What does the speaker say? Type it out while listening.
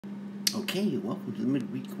Okay, welcome to the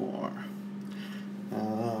midweek war.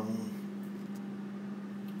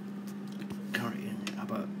 Currently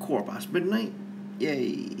about midnight.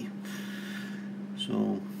 Yay!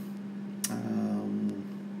 So,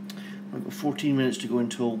 I've got 14 minutes to go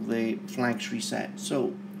until the flags reset.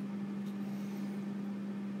 So,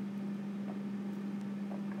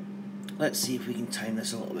 let's see if we can time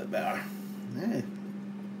this a little bit better. Yeah.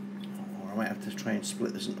 Or I might have to try and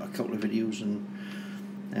split this into a couple of videos and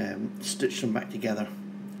stitch them back together.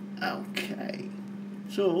 Okay,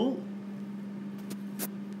 so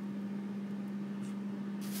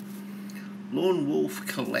Lone Wolf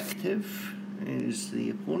Collective is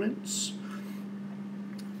the opponents.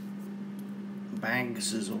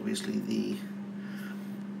 Bags is obviously the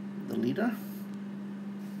leader.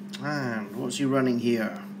 And what's he running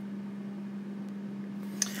here?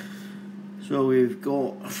 So we've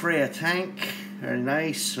got Freya tank, very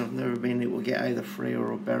nice. I've never been able to get either Freya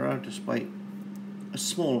or Bera, despite a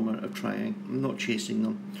small amount of trying. I'm not chasing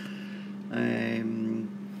them.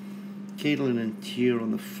 Caitlin and Tyr on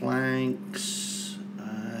the flanks.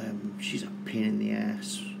 She's a pain in the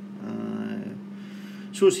ass.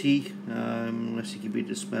 So is he, unless he can be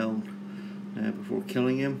dispelled before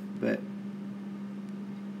killing him. But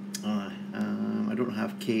I don't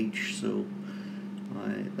have Cage, so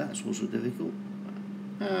that's also difficult.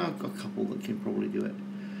 I've got a couple that can probably do it.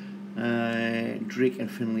 Drake and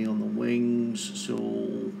Finley on the wings,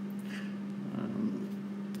 so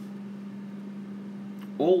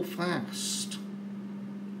all fast.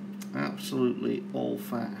 Absolutely all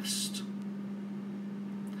fast.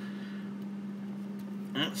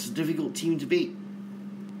 That's a difficult team to beat.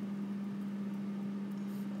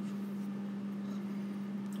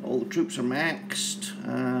 All the troops are maxed,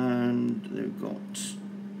 and they've got,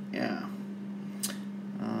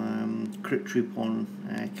 crit troop on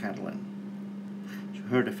Catelyn. So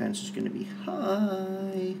her defense is going to be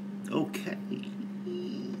high. Okay,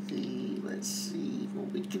 easy. Let's see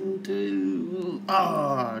what we can do.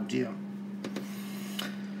 Oh dear.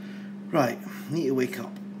 Right, need to wake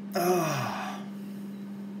up.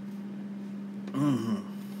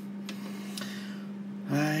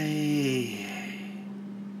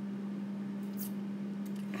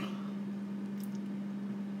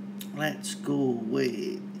 Let's go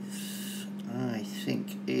with, I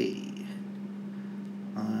think, a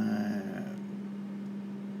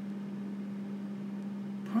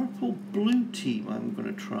purple-blue team I'm going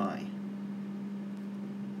to try.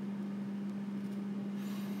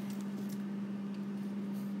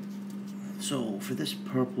 So for this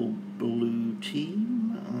purple-blue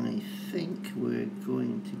team, I think we're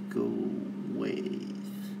going to go with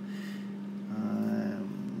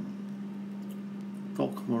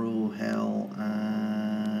Gokmaro, Hell,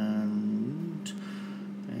 and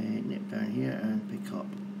nip down here and pick up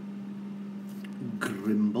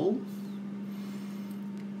Grimble.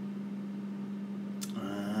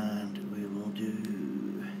 And we will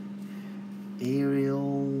do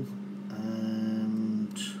Ariel,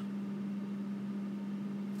 and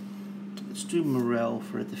let's do Morel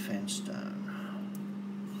for a defense down.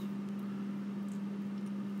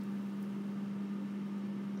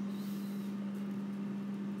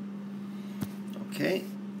 Okay,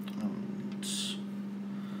 and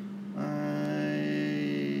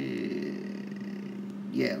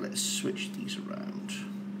yeah, let's switch these around.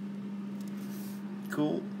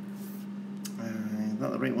 Cool. Is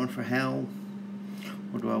that the right one for Hell?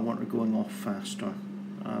 Or do I want her going off faster?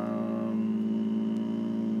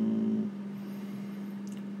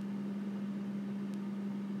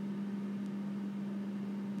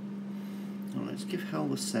 Well, let's give Hell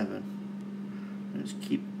the 7. Let's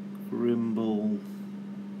keep Grimble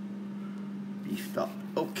beefed up.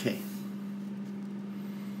 Okay.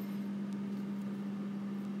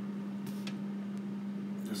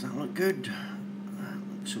 Does that look good? That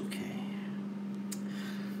looks okay.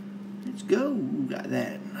 Let's go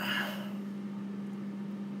then.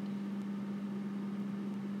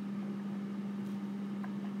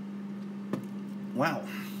 Wow.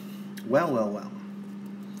 Well.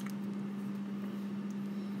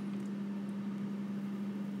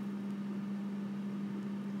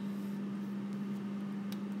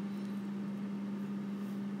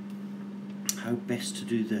 How best to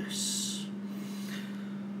do this?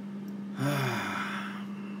 I've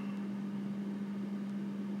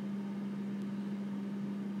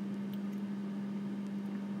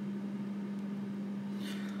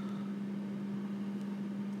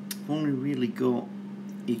only really got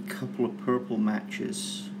a couple of purple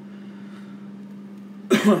matches.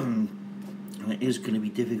 And it is going to be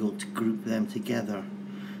difficult to group them together.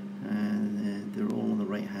 And they're all on the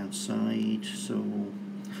right hand side, so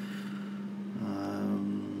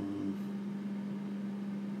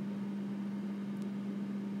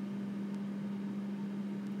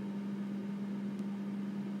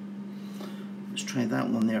let's try that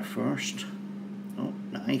one there first. Oh,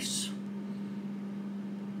 nice.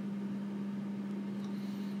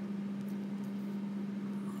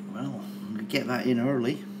 Well, I'm going to get that in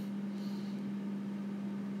early.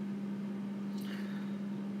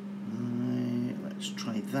 Let's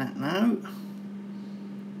try that now.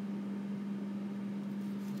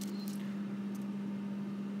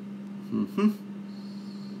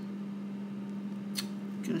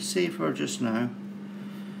 Gonna save her just now.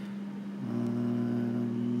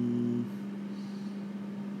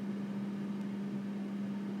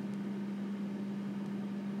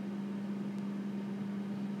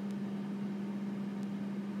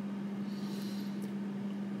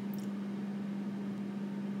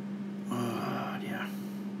 Oh dear.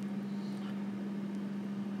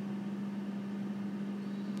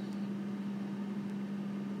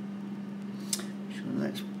 So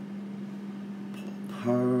let's pop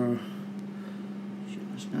her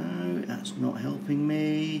just now. That's not helping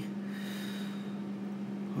me.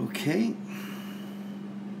 Okay.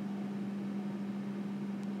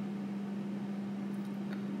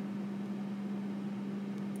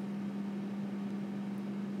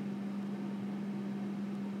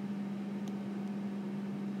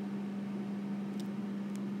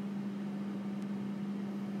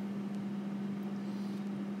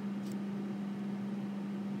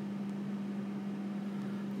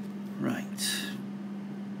 Right.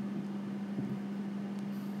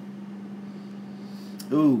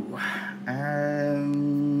 Ooh.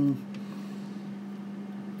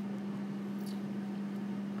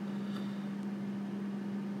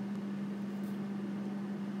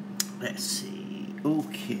 Let's see.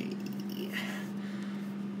 Okay.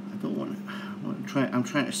 I don't want to. I want to try. I'm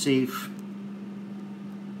trying to save.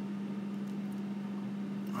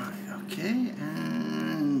 Right. Okay.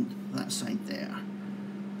 And that side there.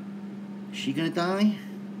 Is she gonna die?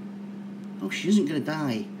 Oh, she isn't gonna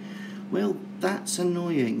die. Well, that's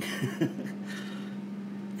annoying.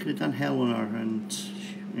 Could have done hell on her, and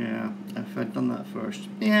yeah, if I'd done that first.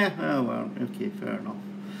 Yeah. Oh well. Okay. Fair enough.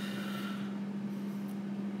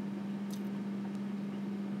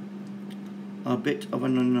 A bit of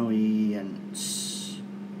an annoyance.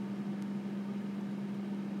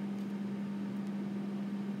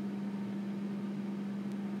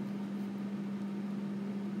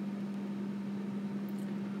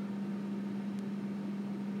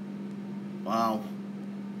 Wow.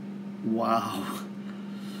 Wow.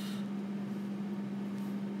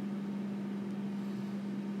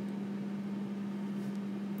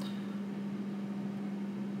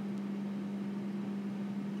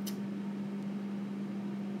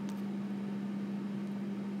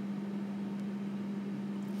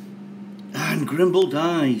 And Grimble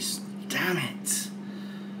dies. Damn it.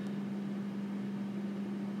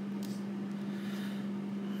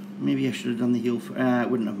 Maybe I should have done the heal for... it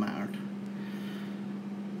wouldn't have mattered.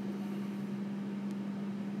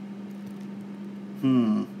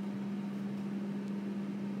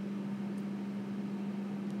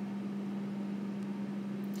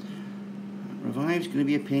 Revive's going to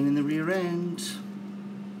be a pain in the rear end.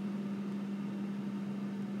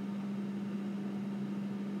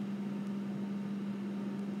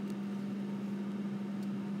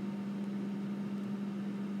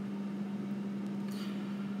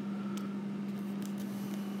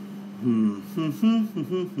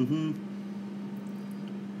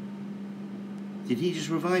 Did he just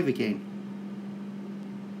revive again?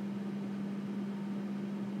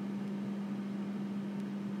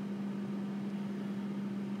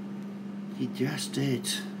 He just did.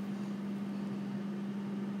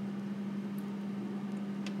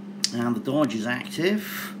 And the dodge is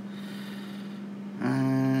active.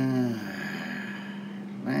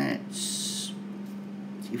 Let's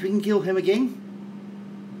see if we can kill him again.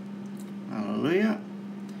 Hallelujah.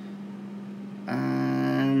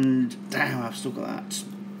 And damn, I've still got that.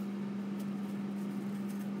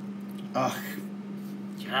 Ugh.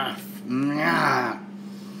 Yeah.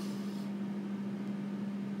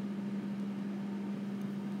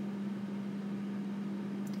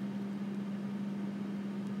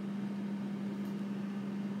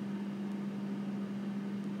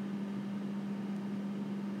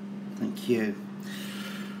 Thank you.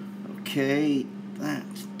 Okay,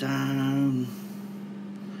 that's down.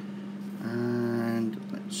 And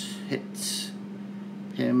let's hit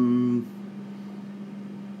him.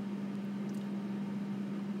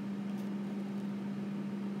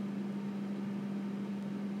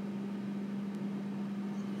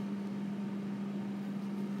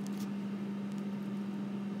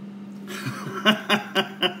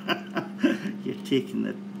 You're taking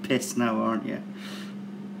the piss now, aren't you?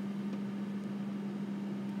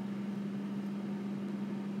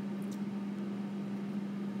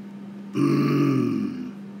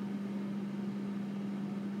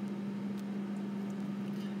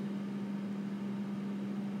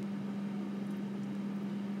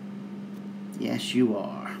 Yes, you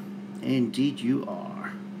are. Indeed, you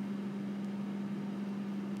are.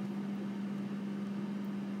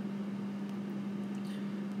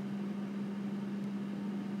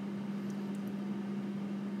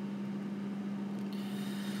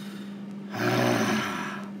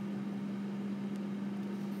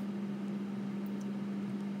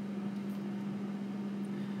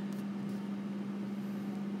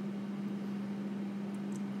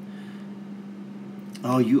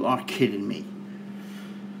 Oh, you are kidding me.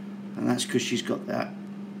 And that's because she's got that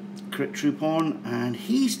crit troop on, and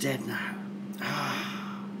he's dead now.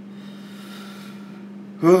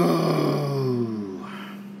 Oh.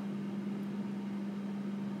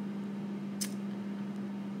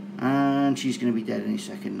 And she's going to be dead any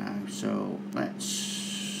second now. So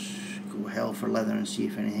let's go hell for leather and see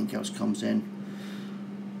if anything else comes in.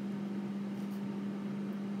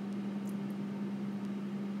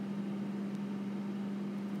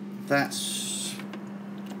 That's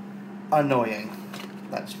annoying.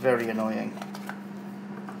 That's very annoying.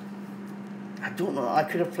 I don't know. I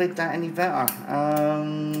could have played that any better.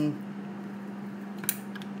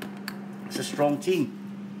 It's a strong team.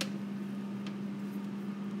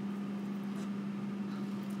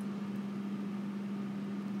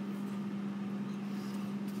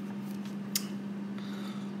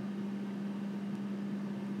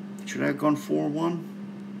 Should I have gone 4-1?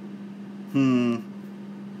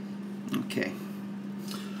 Okay.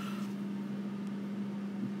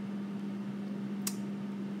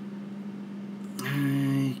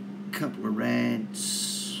 Couple of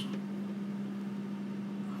reds.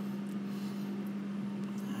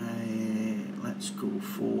 Let's go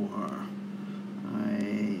for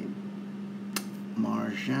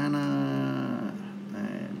Marjana,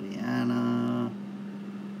 Liana.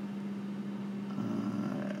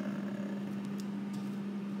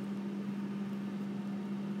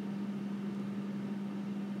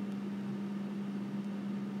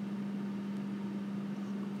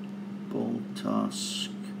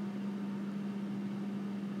 Tusk.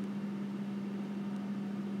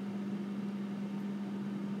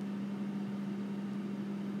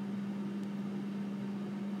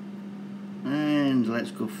 And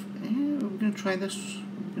let's go. We're going to try this.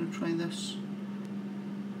 We're going to try this.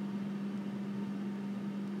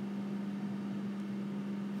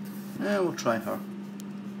 We'll try her.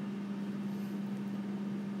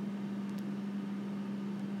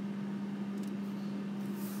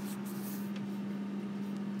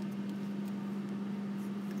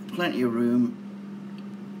 Plenty of room.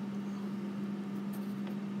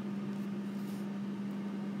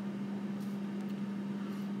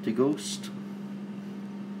 To ghost.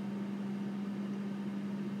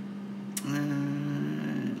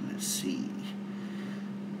 Let's see.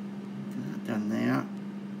 That done there.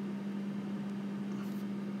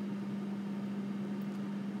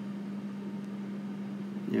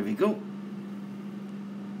 There we go.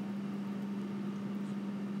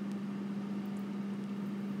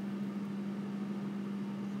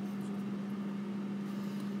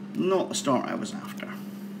 Not the start I was after.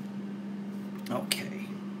 Okay,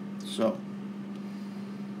 so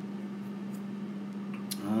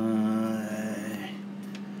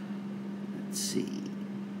let's see.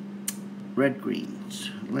 Red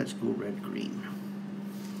greens. Let's go red green.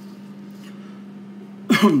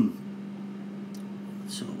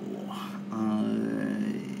 So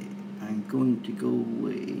I'm going to go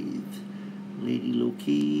with Lady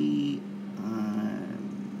Loki.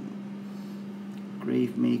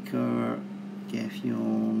 Gravemaker,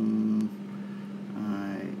 Geffion,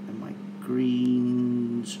 and my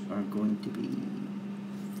greens are going to be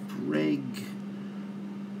Brig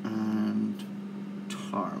and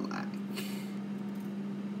Tarlac.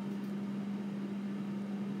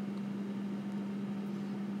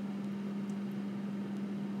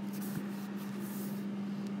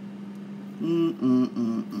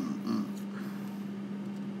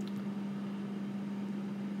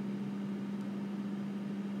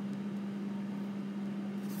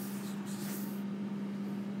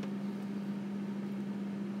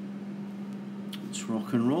 Let's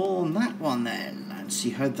rock and roll on that one then and see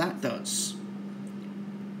how that does.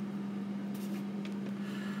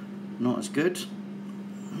 Not as good.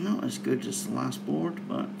 Not as good as the last board,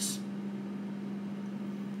 but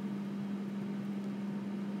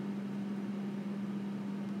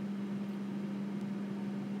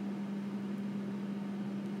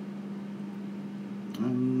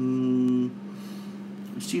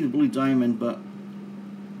I see the blue diamond, but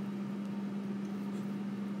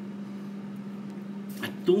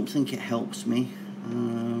don't think it helps me.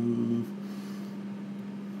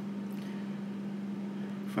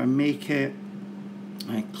 If I make it,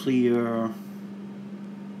 I clear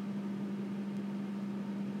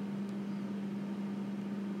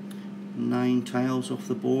nine tiles off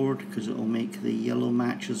the board, because it will make the yellow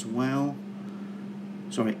match as well.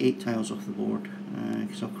 Sorry, 8 tiles off the board,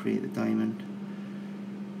 because I'll create the diamond.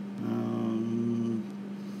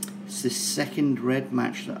 It's the second red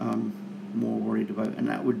match that I'm more worried about, and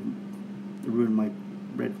that would ruin my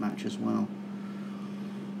red match as well.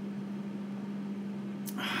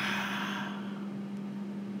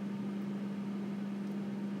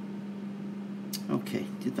 Okay,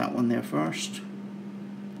 did that one there first.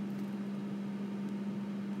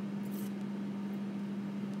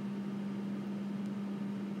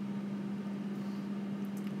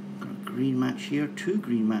 Got a green match here, 2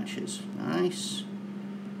 green matches, nice.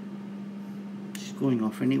 She's going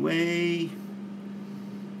off anyway.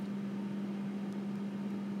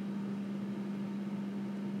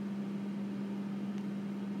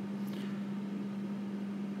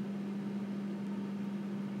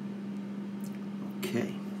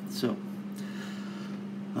 Okay, so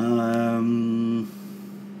I've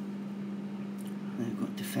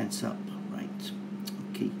got defense up, right?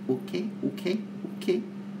 Okay.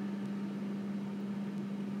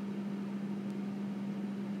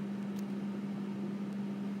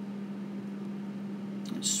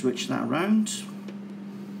 Let's switch that around.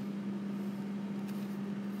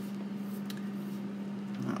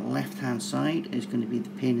 That left-hand side is going to be the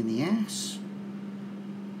pain in the ass.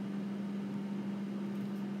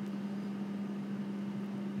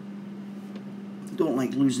 Don't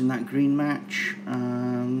like losing that green match. I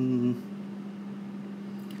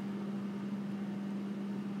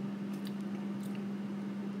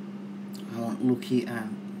want Loki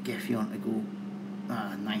and Geffion to go.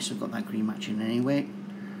 Nice, I've got that green match in anyway.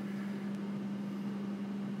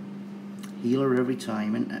 Healer every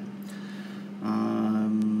time, isn't it?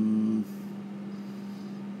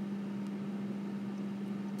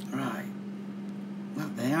 Right,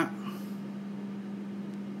 that there.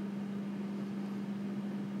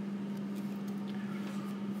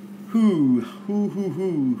 Who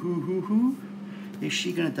is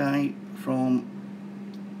she gonna die from?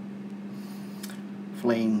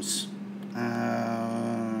 Flames.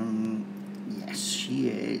 Yes, she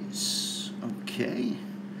is. Okay.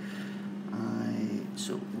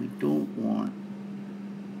 So we don't want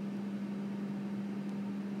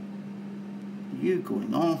you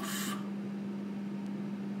going off,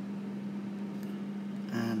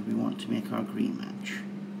 and we want to make our green match.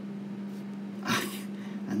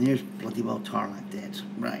 And there's bloody well Tarlac dead.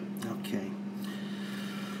 Right, okay.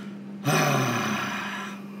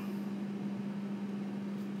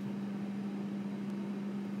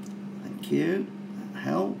 Thank you, that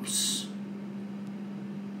helps.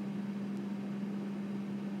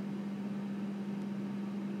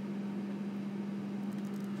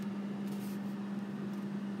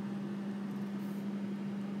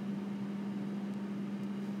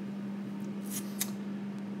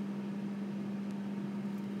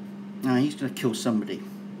 Now he's going to kill somebody.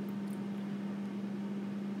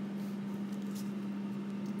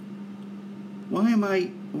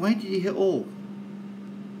 Why did he hit all?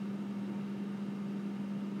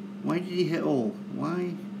 Why did he hit all?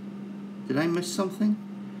 Why? Did I miss something?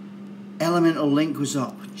 Elemental Link was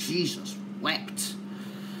up. Jesus wept.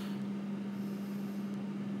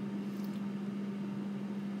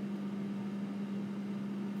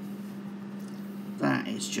 That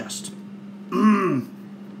is just...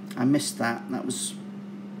 I missed that. That was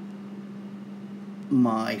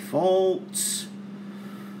my fault.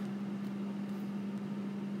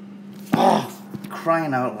 Oh,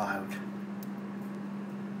 crying out loud.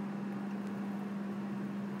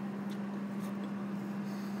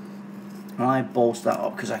 I ballsed that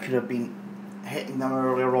up because I could have been hitting them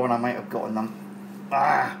earlier on. I might have gotten them.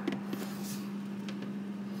 Ah.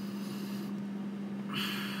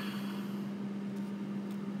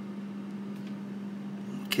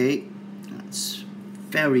 Okay, that's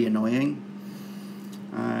very annoying.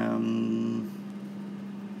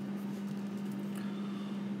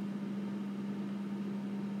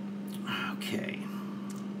 Okay,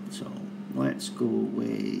 so let's go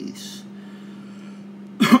with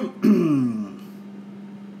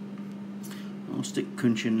I'll stick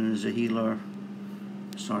Kunshin as a healer,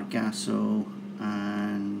 Sargasso,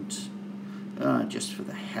 and just for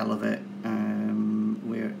the hell of it,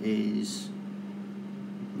 where is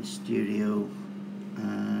Mysterio,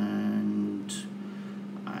 and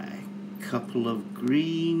a couple of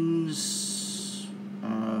greens.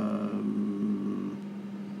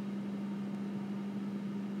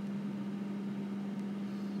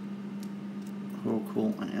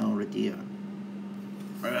 Cool and Elradir.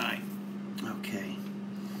 Right. Okay.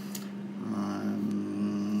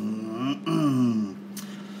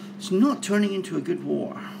 It's not turning into a good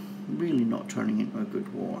war. Really not turning into a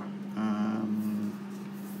good war.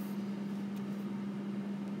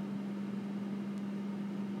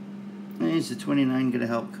 Is the 29 going to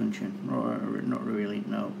help Kunshin? Not really,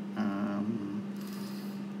 no.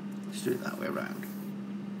 Let's do it that way around.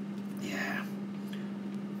 Yeah.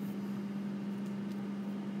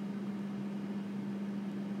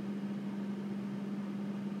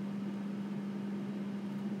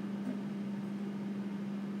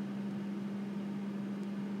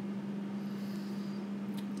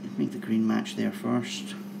 Make the green match there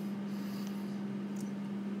first.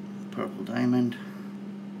 Purple diamond.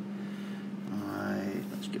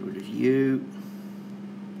 Let's get rid of you.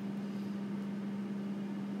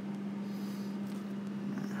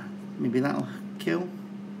 Maybe that'll kill.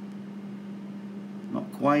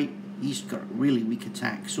 Not quite. He's got really weak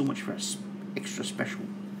attack. So much for extra special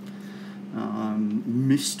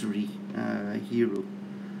mystery hero.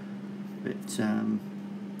 But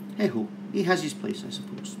hey ho, he has his place, I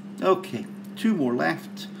suppose. Okay, 2 more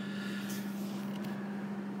left.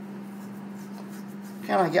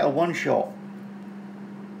 Can I get a one shot?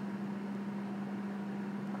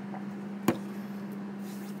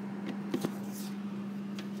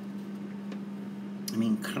 I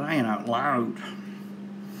mean, crying out loud.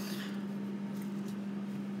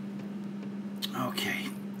 Okay,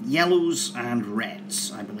 yellows and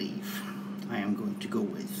reds, I believe I am going to go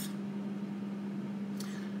with.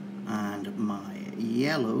 And my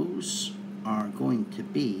yellows are going to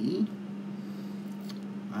be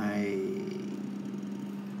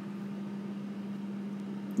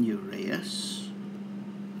Uraeus,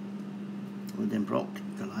 Lidenbrock,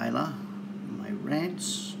 Delilah. My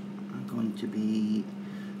reds are going to be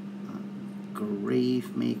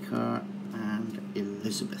Gravemaker and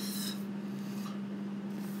Elizabeth.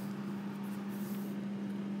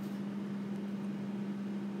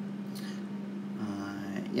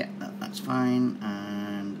 Yeah, that's fine,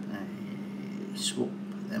 and I swap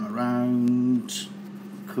them around.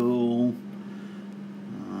 Cool.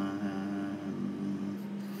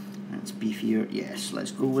 That's beefier. Yes,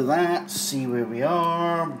 let's go with that. See where we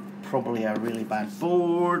are. Probably a really bad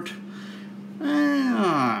board.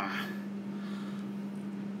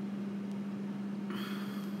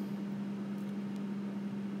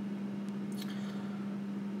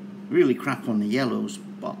 Really crap on the yellows,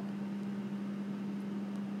 but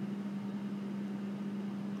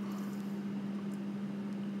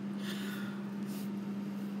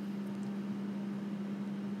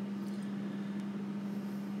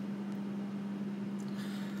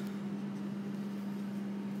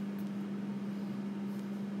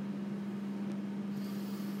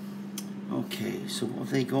okay, so what have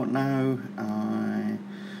they got now?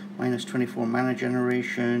 Minus 24 mana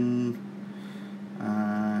generation,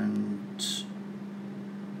 and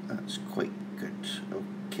that's quite good.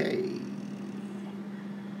 Okay.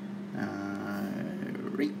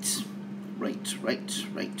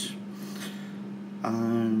 Right.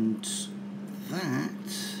 And that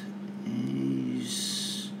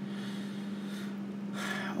is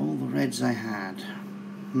all the reds I had.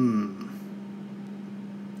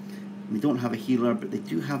 They don't have a healer, but they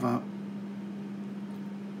do have a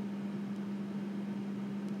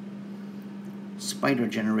spider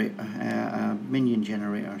generator, a minion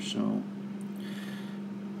generator, so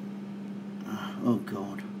oh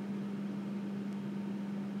god.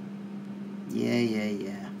 Yeah.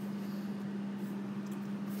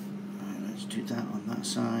 Right, let's do that on that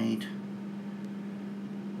side.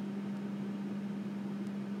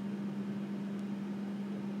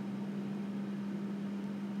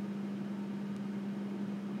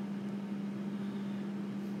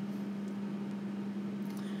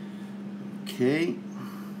 Okay.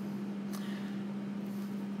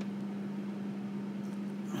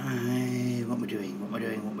 What am I doing?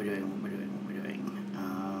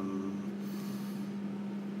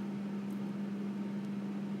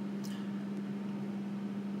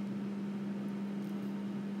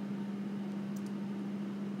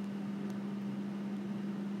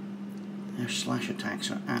 Their slash attacks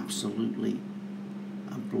are absolutely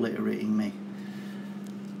obliterating me.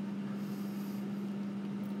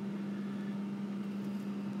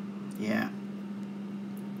 Yeah.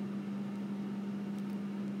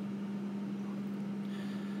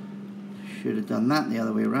 Should have done that the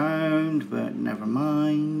other way around, but never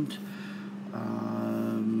mind.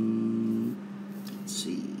 Let's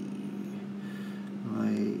see.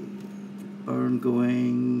 My burn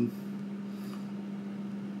going.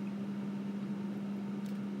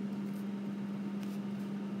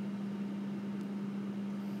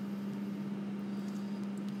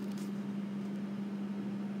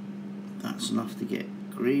 That's enough to get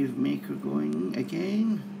Gravemaker going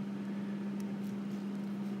again.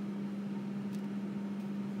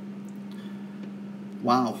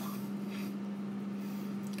 Wow.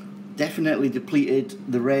 Definitely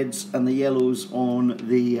depleted the reds and the yellows on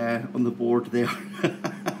the board there.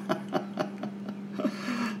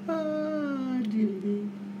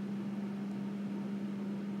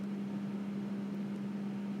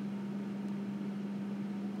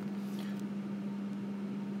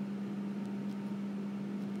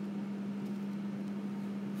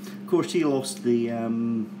 Of course, he lost the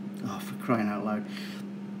oh, for crying out loud.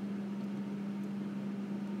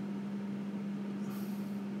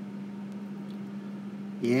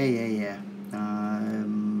 Yeah.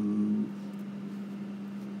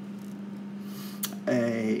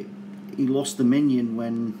 He lost the minion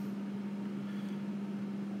when...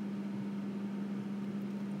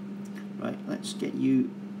 Right, let's get you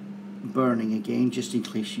burning again, just in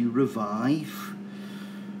case you revive.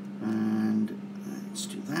 And let's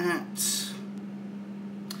do that.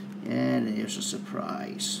 And there's a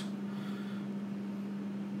surprise.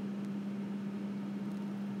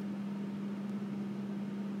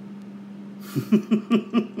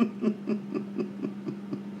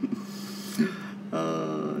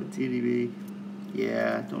 Oh, TDB.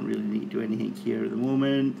 Yeah, don't really need to do anything here at the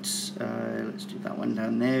moment. Let's do that one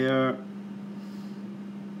down there.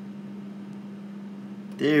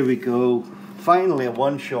 There we go. Finally a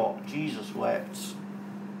one shot. Jesus wept.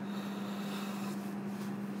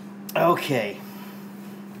 Okay.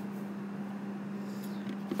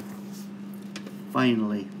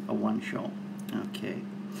 Finally a one shot. Okay.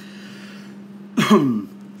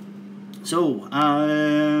 So,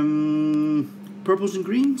 purples and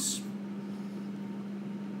greens.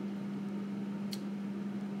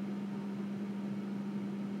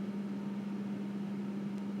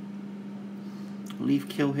 Leave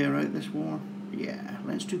kill here out this war. Yeah,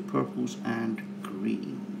 let's do purples and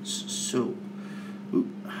greens. So, oop.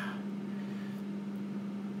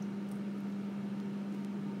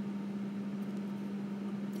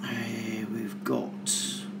 We've got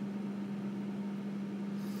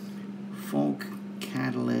Fog,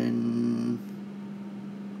 Catalan,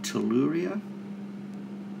 Telluria.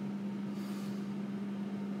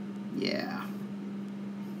 Yeah.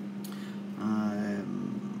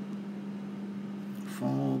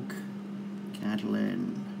 Fog,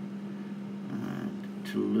 Catalan, and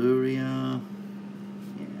Telluria.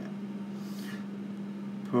 Yeah.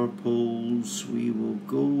 Purples, we will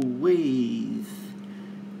go with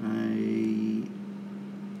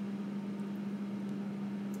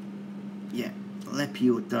yeah,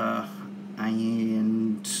 Lepiota,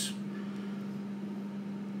 and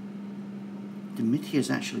Dimitia is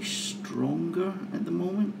actually stronger at the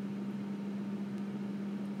moment.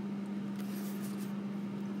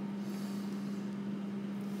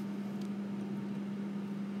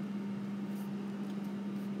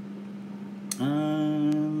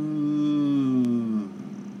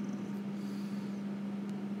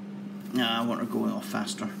 I want to go off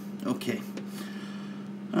faster. Okay.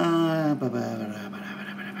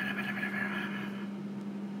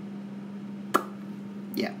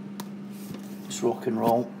 Yeah. Let's rock and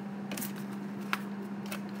roll.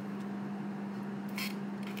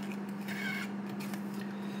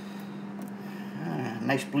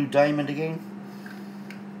 Nice blue diamond again.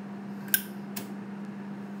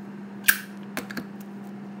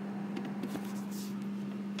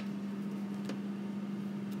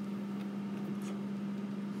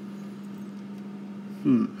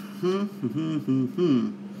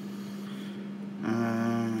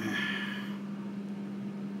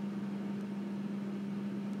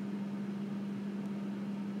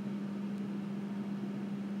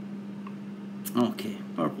 Okay,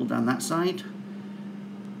 purple down that side.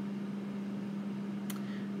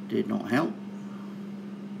 Did not help.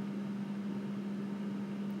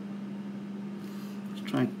 Let's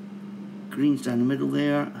try greens down the middle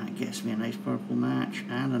there. That gets me a nice purple match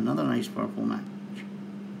and another nice purple match.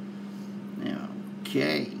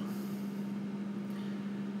 Okay.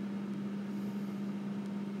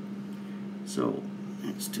 So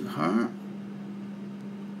let's do her.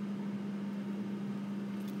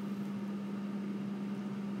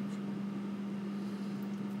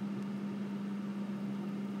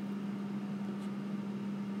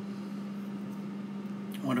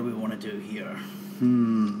 What do we want to do here?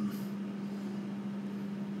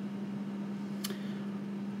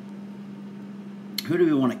 Who do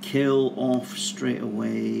we want to kill off straight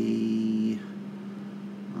away?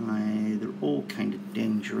 They're all kind of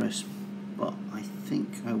dangerous, but I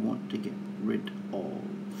think I want to get rid of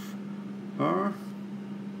her.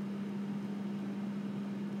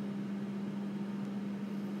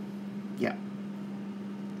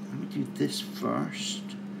 do this first.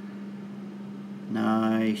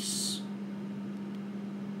 Nice.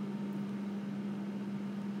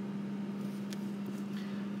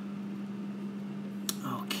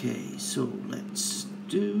 Okay, so let's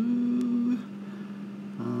do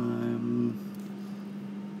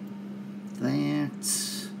that.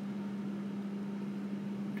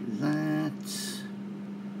 Do that.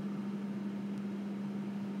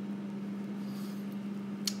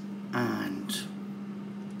 And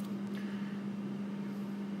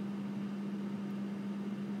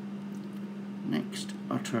next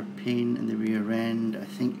utter pain in the rear end, I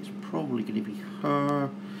think it's probably going to be her.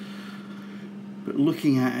 But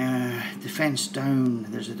looking at defense down,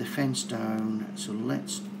 there's a defense down, so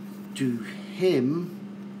let's do him.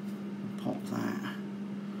 Pop that.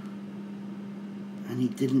 And he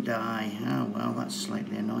didn't die. Oh well, that's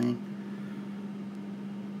slightly annoying.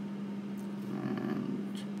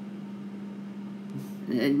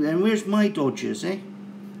 And where's my dodges, eh?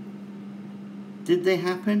 Did they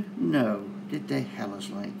happen? No. Did they? Hell is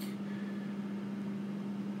like.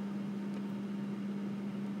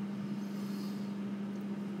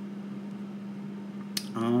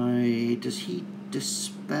 Does he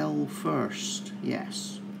dispel first?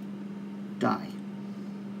 Yes. Die.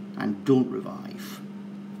 And don't revive.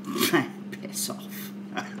 Piss off.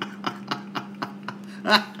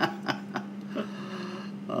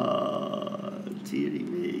 Oh, dearie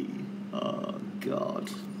me. Oh,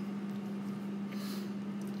 God.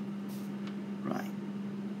 Right.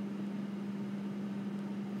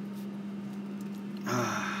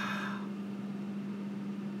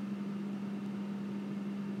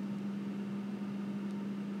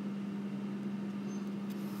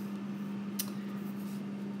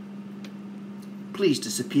 Please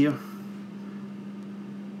disappear.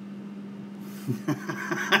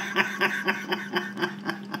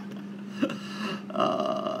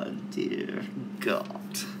 Oh dear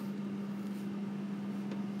God.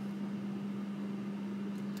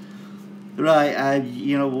 Right,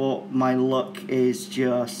 you know what? My luck is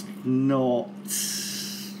just not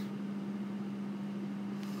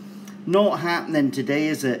happening today,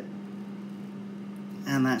 is it?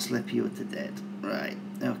 And that's Lippy with the Dead. Right,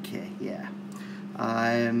 okay, yeah.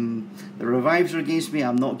 The revives are against me.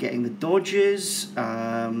 I'm not getting the dodges.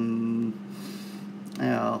 Well,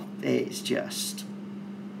 it's just.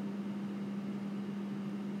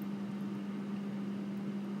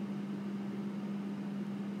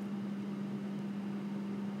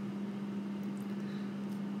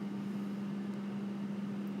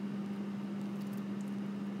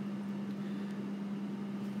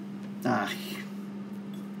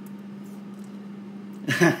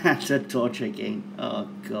 To dodge again. Oh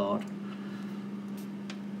God.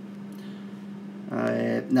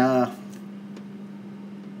 Nah.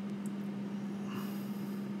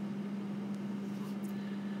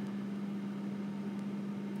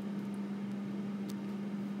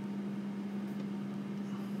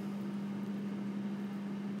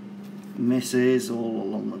 Misses all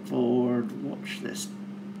along the board. Watch this.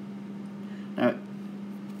 Now,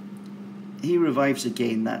 he revives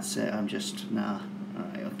again. That's it. I'm just nah.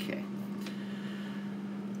 Alright, okay.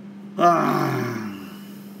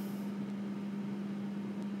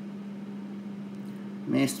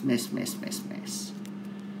 Miss. Miss, miss.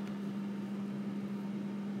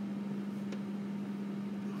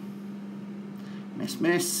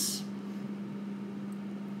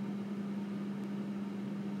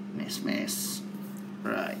 Miss.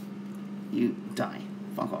 Right. You die.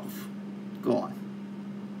 Fuck off. Go on.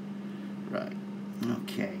 Right.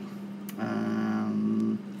 Okay.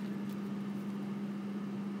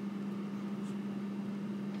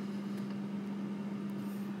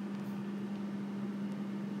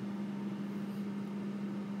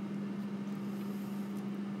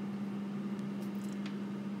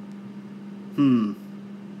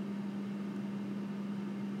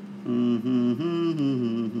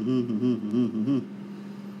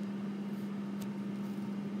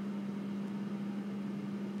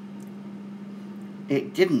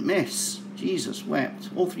 It didn't miss. Jesus wept.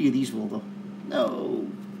 All three of these will though. No.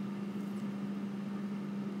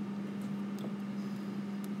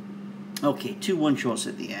 Okay, 2 one-shots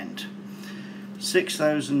at the end.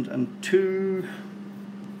 6002,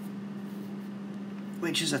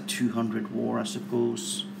 which is a 200 war, I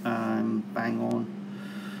suppose. Bang on.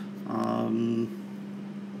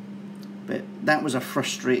 But that was a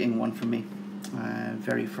frustrating one for me.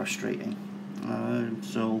 Very frustrating.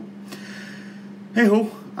 So, hey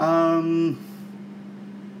ho.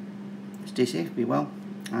 Stay safe, be well,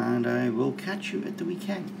 and I will catch you at the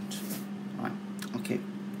weekend. Alright, okay,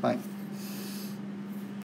 bye.